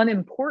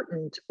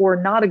unimportant or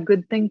not a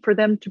good thing for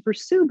them to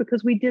pursue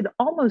because we did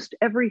almost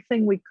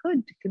everything we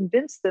could to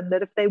convince them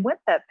that if they went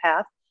that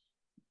path,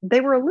 they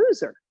were a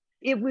loser.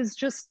 It was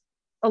just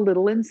a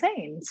little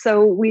insane.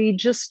 So we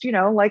just,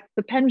 like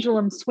the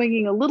pendulum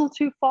swinging a little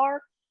too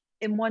far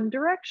in one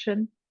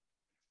direction.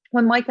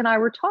 When Mike and I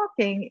were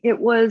talking, it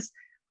was,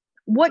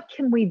 what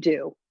can we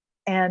do?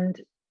 And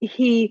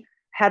he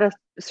had a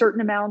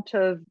certain amount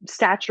of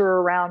stature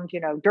around,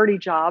 dirty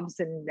jobs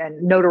and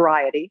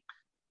notoriety.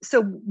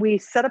 So we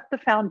set up the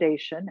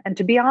foundation. And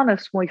to be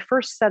honest, when we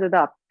first set it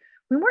up,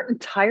 we weren't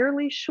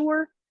entirely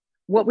sure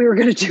what we were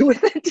going to do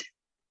with it.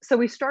 So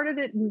we started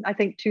it in, I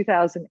think,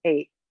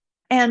 2008.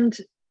 And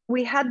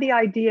we had the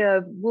idea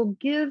of, we'll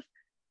give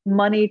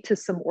money to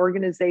some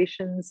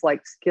organizations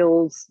like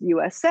Skills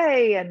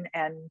USA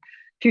and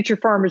Future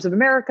Farmers of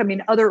America.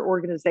 Other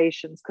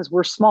organizations, because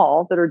we're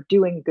small, that are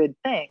doing good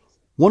things.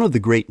 One of the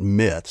great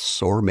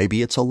myths, or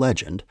maybe it's a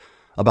legend,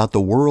 about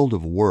the world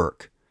of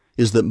work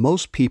is that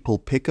most people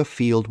pick a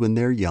field when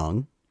they're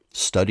young,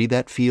 study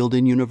that field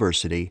in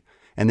university,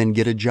 and then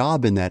get a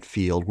job in that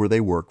field where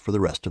they work for the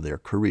rest of their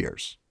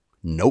careers.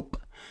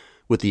 Nope.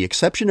 With the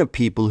exception of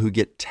people who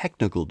get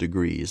technical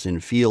degrees in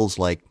fields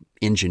like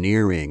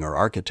engineering or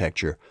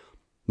architecture,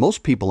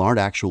 most people aren't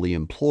actually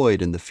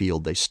employed in the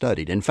field they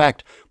studied. In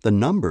fact, the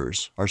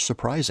numbers are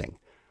surprising.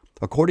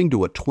 According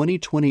to a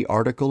 2020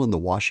 article in the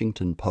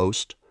Washington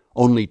Post,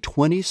 Only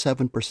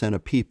 27%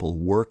 of people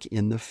work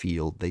in the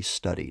field they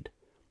studied.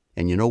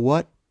 And you know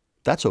what?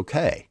 That's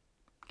okay.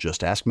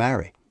 Just ask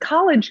Mary.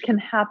 College can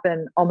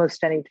happen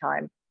almost any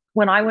time.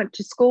 When I went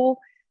to school,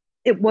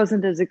 it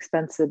wasn't as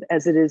expensive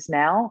as it is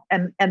now.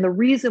 And the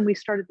reason we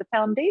started the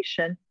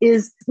foundation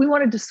is we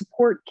wanted to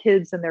support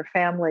kids and their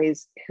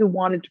families who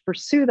wanted to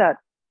pursue that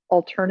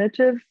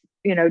alternative,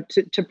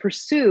 to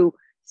pursue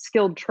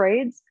skilled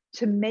trades,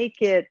 to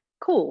make it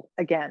cool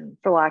again,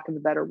 for lack of a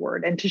better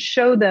word, and to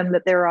show them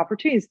that there are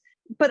opportunities.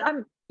 But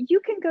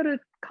you can go to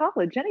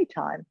college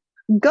anytime.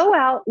 Go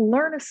out,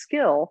 learn a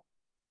skill,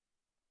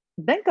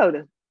 then go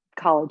to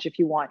college if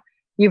you want.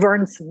 You've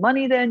earned some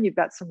money then, you've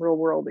got some real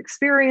world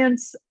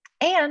experience.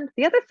 And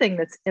the other thing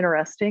that's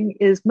interesting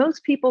is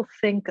most people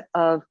think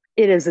of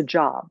it as a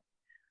job,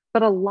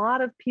 but a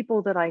lot of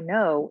people that I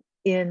know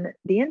in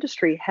the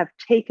industry have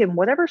taken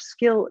whatever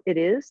skill it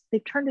is,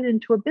 they've turned it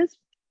into a business.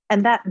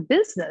 And that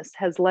business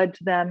has led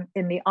to them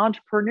in the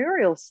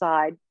entrepreneurial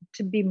side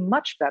to be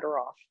much better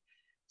off.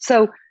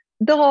 So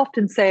they'll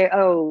often say,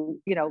 oh,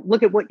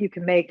 look at what you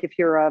can make if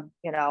you're a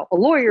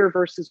lawyer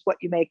versus what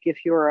you make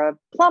if you're a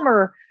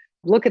plumber.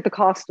 Look at the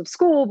cost of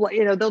school.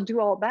 They'll do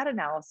all that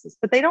analysis,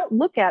 but they don't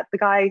look at the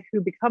guy who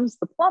becomes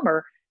the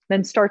plumber,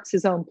 then starts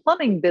his own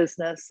plumbing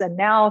business. And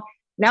now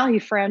he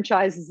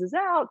franchises it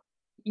out.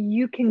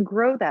 You can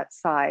grow that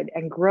side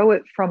and grow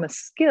it from a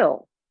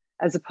skill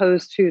as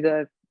opposed to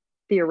the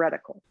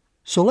theoretical.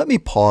 So let me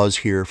pause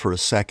here for a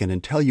second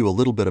and tell you a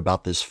little bit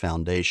about this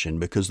foundation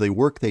because the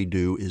work they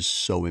do is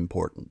so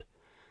important.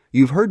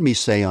 You've heard me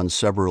say on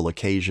several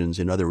occasions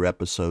in other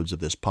episodes of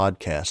this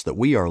podcast that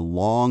we are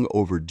long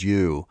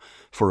overdue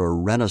for a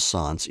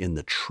renaissance in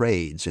the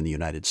trades in the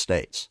United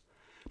States.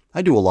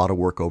 I do a lot of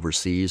work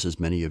overseas, as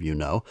many of you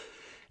know,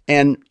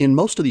 and in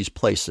most of these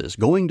places,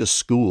 going to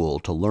school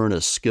to learn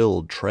a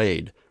skilled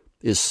trade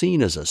is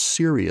seen as a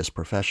serious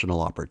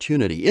professional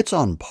opportunity. It's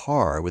on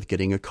par with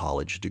getting a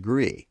college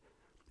degree.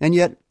 And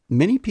yet,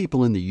 many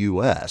people in the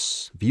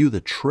U.S. view the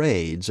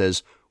trades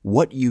as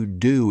what you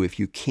do if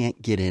you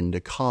can't get into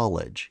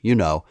college.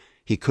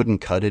 He couldn't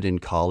cut it in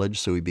college,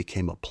 so he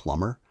became a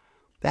plumber.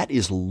 That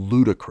is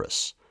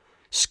ludicrous.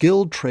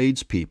 Skilled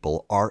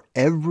tradespeople are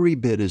every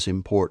bit as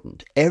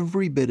important,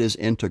 every bit as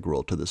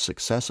integral to the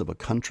success of a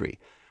country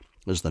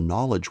as the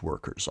knowledge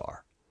workers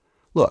are.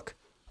 Look,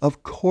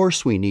 of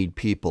course we need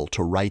people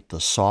to write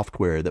the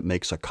software that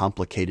makes a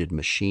complicated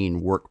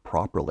machine work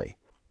properly.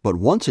 But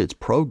once it's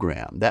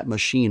programmed, that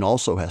machine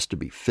also has to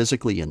be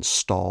physically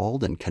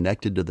installed and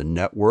connected to the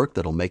network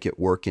that'll make it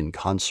work in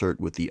concert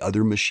with the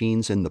other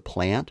machines in the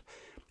plant.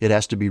 It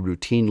has to be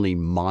routinely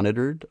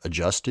monitored,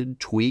 adjusted,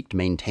 tweaked,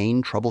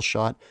 maintained,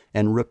 troubleshot,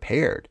 and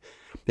repaired.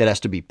 It has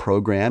to be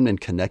programmed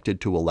and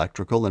connected to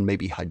electrical and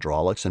maybe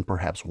hydraulics and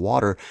perhaps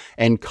water,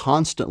 and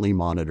constantly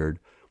monitored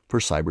for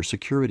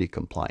cybersecurity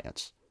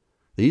compliance.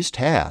 These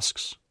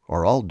tasks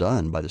are all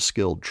done by the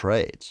skilled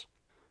trades.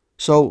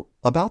 So,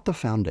 about the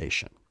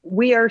foundation.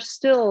 We are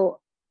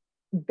still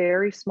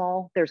very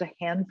small. There's a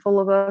handful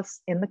of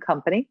us in the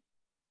company.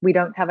 We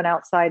don't have an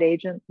outside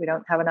agent. We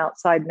don't have an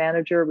outside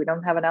manager. We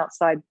don't have an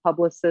outside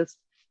publicist.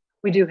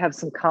 We do have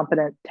some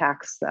competent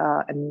tax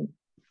and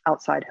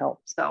outside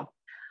help.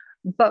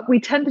 But we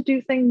tend to do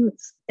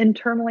things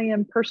internally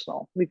and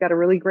personal. We've got a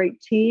really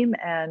great team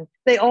and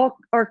they all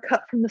are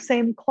cut from the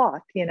same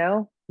cloth,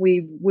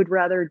 We would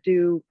rather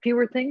do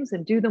fewer things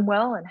and do them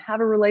well and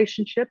have a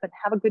relationship and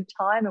have a good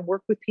time and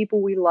work with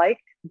people we like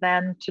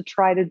than to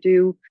try to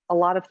do a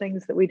lot of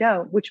things that we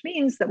don't, which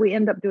means that we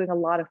end up doing a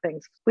lot of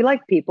things. We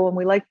like people and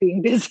we like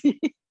being busy.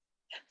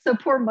 So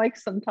poor Mike,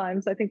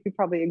 sometimes I think we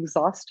probably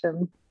exhaust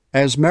him.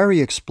 As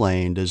Mary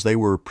explained, as they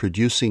were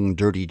producing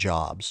Dirty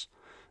Jobs,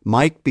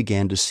 Mike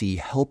began to see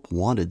help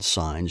wanted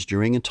signs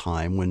during a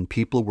time when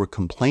people were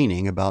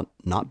complaining about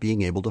not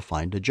being able to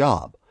find a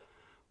job.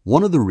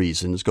 One of the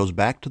reasons goes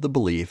back to the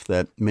belief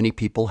that many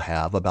people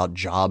have about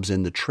jobs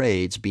in the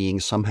trades being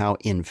somehow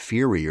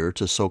inferior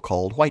to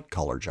so-called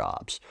white-collar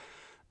jobs.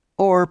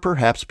 Or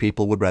perhaps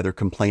people would rather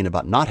complain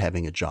about not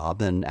having a job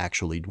than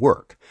actually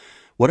work.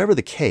 Whatever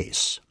the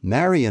case,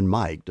 Mary and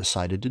Mike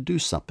decided to do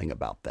something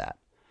about that.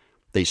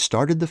 They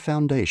started the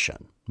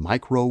foundation,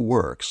 Micro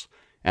Works,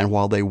 and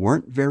while they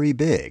weren't very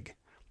big,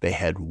 they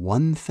had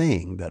one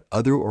thing that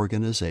other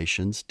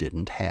organizations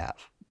didn't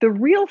have. The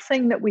real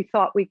thing that we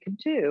thought we could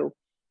do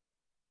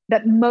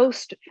that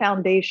most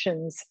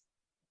foundations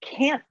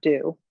can't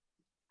do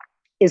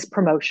is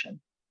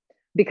promotion.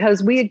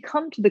 Because we had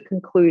come to the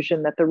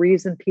conclusion that the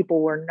reason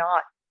people were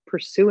not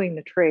pursuing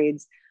the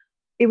trades,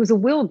 it was a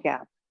will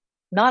gap,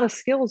 not a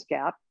skills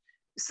gap.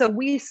 So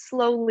we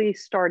slowly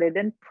started,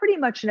 and pretty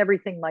much in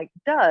everything Mike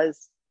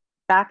does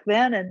back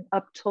then and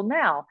up till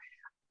now,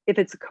 if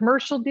it's a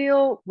commercial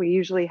deal, we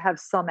usually have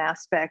some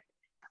aspect,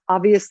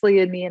 obviously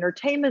in the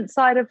entertainment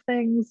side of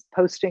things,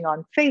 posting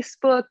on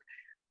Facebook.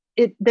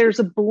 There's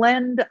a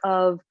blend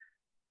of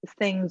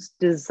things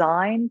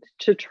designed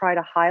to try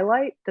to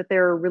highlight that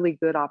there are really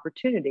good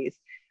opportunities.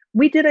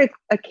 We did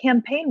a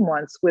campaign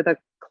once with a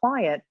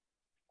client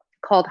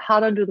called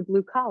Hot Under the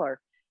Blue Collar,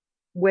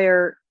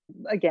 where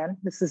Again,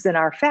 this is in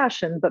our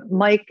fashion, but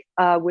Mike,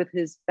 with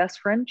his best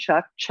friend,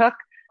 Chuck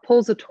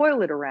pulls a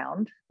toilet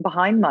around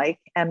behind Mike,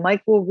 and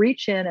Mike will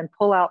reach in and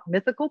pull out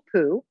mythical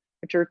poo,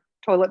 which are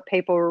toilet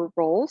paper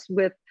rolls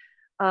with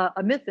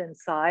a myth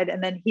inside.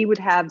 And then he would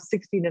have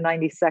 60 to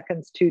 90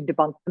 seconds to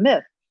debunk the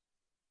myth.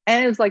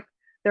 And it was like,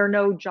 there are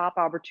no job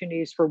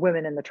opportunities for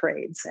women in the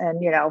trades.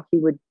 And, he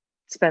would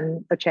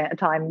spend a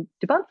time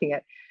debunking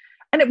it.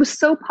 And it was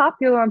so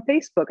popular on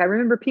Facebook. I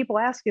remember people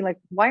asking, like,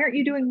 why aren't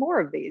you doing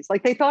more of these?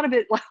 Like, they thought of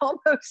it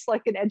almost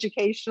like an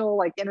educational,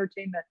 like,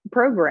 entertainment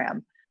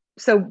program.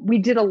 So we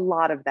did a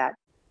lot of that.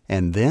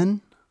 And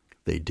then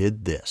they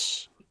did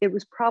this. It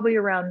was probably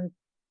around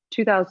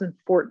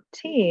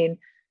 2014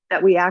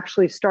 that we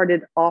actually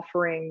started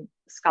offering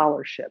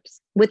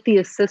scholarships with the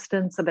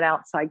assistance of an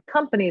outside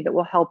company that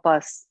will help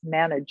us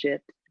manage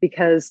it,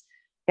 because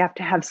you have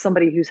to have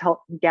somebody who's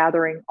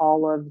gathering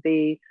all of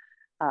the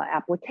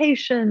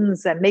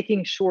applications and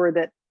making sure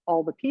that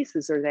all the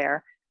pieces are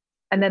there.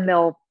 And then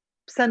they'll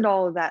send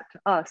all of that to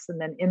us.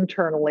 And then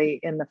internally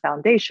in the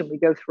foundation, we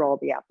go through all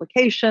the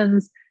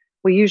applications.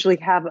 We usually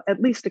have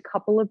at least a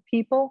couple of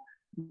people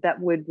that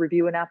would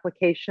review an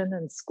application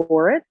and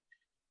score it.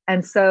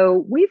 And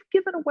so we've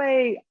given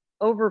away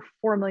over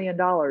 $4 million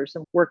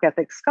in work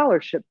ethic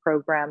scholarship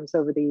programs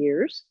over the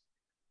years.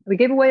 We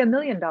gave away $1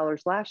 million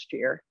last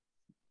year.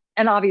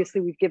 And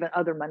obviously we've given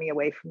other money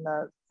away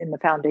in the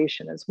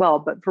foundation as well.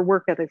 But for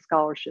work ethic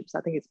scholarships,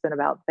 I think it's been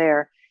about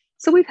there.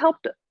 So we've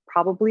helped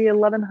probably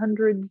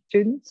 1,100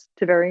 students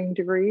to varying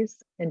degrees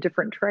in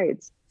different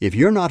trades. If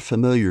you're not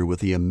familiar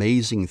with the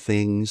amazing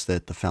things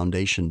that the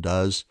foundation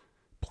does,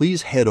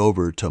 please head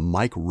over to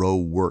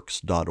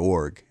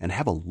mikeroweworks.org and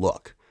have a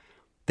look.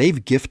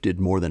 They've gifted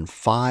more than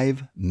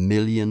 $5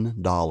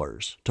 million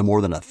to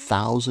more than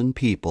 1,000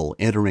 people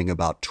entering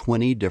about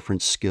 20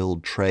 different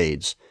skilled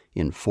trades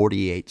in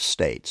 48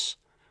 states.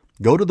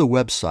 Go to the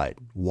website,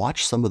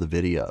 watch some of the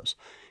videos,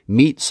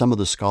 meet some of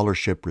the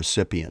scholarship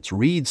recipients,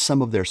 read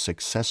some of their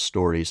success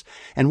stories,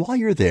 and while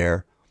you're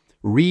there,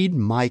 read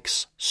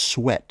Mike's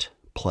Sweat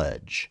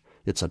Pledge.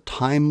 It's a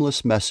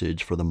timeless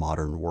message for the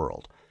modern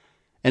world.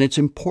 And it's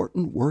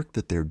important work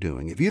that they're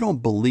doing. If you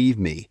don't believe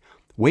me,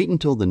 wait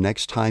until the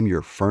next time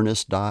your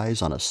furnace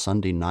dies on a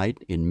Sunday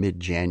night in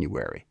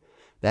mid-January.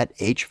 That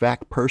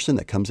HVAC person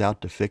that comes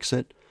out to fix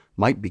it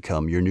might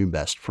become your new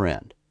best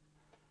friend.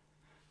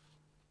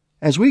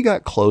 As we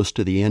got close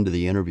to the end of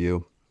the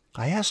interview,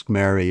 I asked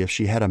Mary if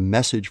she had a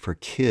message for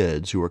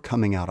kids who were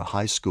coming out of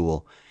high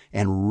school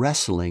and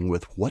wrestling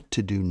with what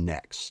to do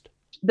next.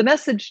 The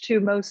message to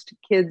most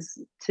kids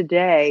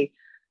today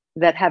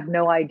that have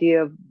no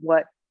idea of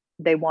what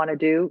they want to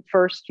do,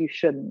 first, you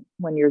shouldn't.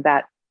 When you're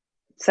that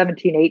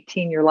 17,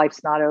 18, your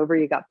life's not over.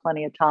 You got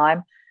plenty of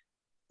time.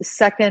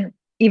 Second,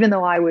 even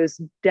though I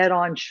was dead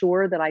on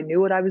sure that I knew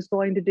what I was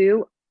going to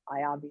do,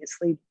 I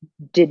obviously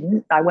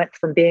didn't. I went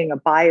from being a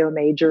bio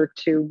major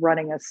to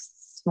running a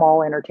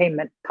small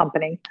entertainment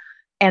company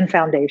and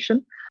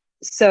foundation.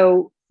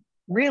 So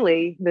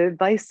really, the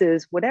advice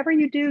is whatever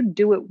you do,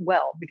 do it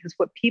well, because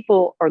what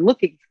people are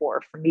looking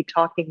for from me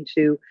talking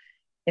to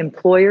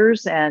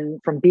employers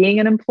and from being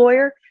an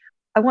employer,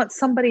 I want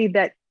somebody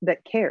that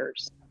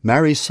cares.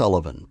 Mary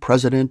Sullivan,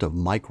 president of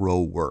Mike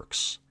Rowe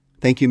Works.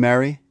 Thank you,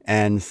 Mary,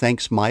 and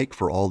thanks, Mike,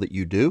 for all that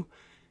you do.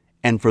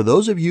 And for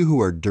those of you who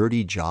are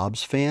Dirty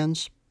Jobs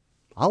fans,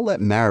 I'll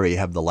let Mary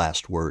have the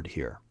last word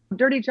here.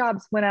 Dirty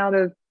Jobs went out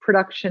of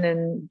production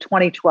in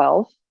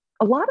 2012.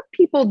 A lot of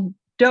people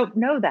don't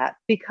know that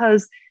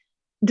because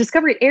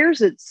Discovery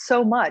airs it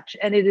so much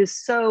and it is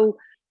so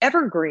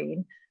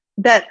evergreen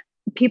that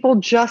people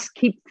just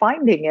keep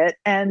finding it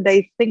and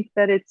they think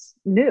that it's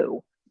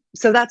new.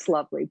 So that's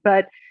lovely.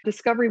 But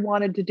Discovery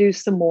wanted to do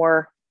some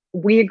more.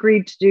 We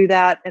agreed to do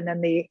that. And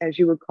then as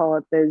you would call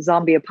it, the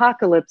zombie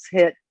apocalypse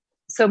hit.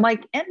 So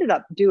Mike ended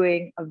up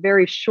doing a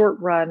very short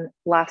run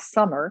last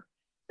summer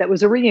that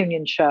was a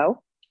reunion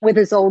show with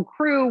his old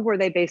crew where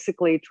they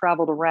basically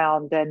traveled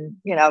around and,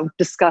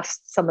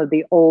 discussed some of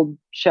the old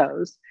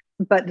shows.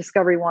 But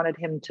Discovery wanted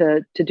him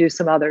to do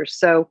some others.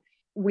 So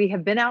we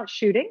have been out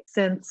shooting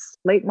since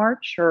late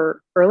March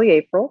or early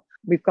April.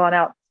 We've gone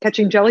out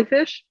catching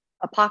jellyfish,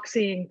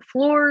 epoxying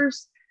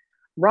floors,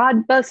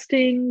 rod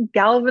busting,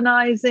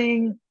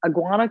 galvanizing,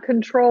 iguana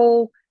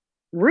control,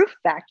 roof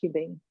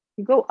vacuuming.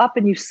 You go up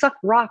and you suck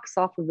rocks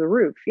off of the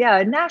roof. Yeah,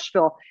 in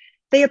Nashville,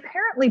 they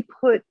apparently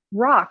put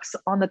rocks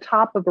on the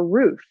top of a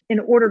roof in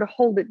order to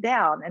hold it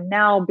down. And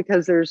now,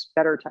 because there's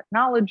better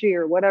technology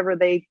or whatever,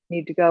 they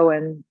need to go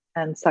and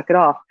suck it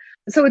off.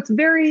 So it's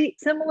very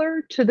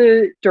similar to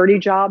the dirty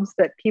jobs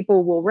that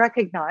people will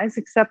recognize,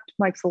 except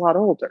Mike's a lot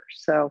older.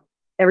 So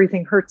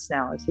everything hurts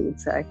now, as he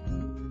would say.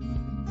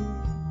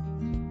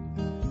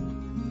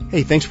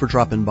 Hey, thanks for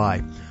dropping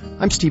by.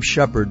 I'm Steve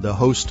Shepard, the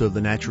host of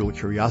the Natural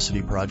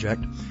Curiosity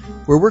Project,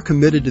 where we're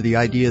committed to the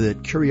idea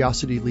that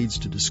curiosity leads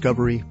to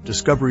discovery,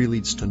 discovery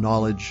leads to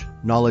knowledge,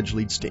 knowledge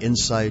leads to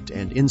insight,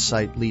 and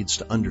insight leads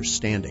to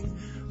understanding.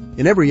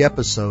 In every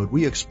episode,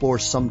 we explore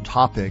some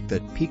topic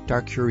that piqued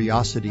our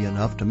curiosity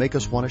enough to make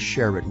us want to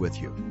share it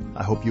with you.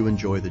 I hope you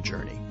enjoy the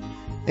journey.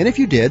 And if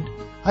you did,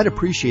 I'd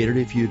appreciate it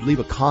if you'd leave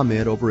a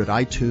comment over at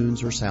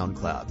iTunes or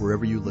SoundCloud,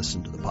 wherever you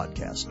listen to the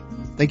podcast.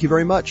 Thank you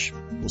very much.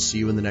 We'll see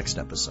you in the next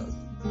episode.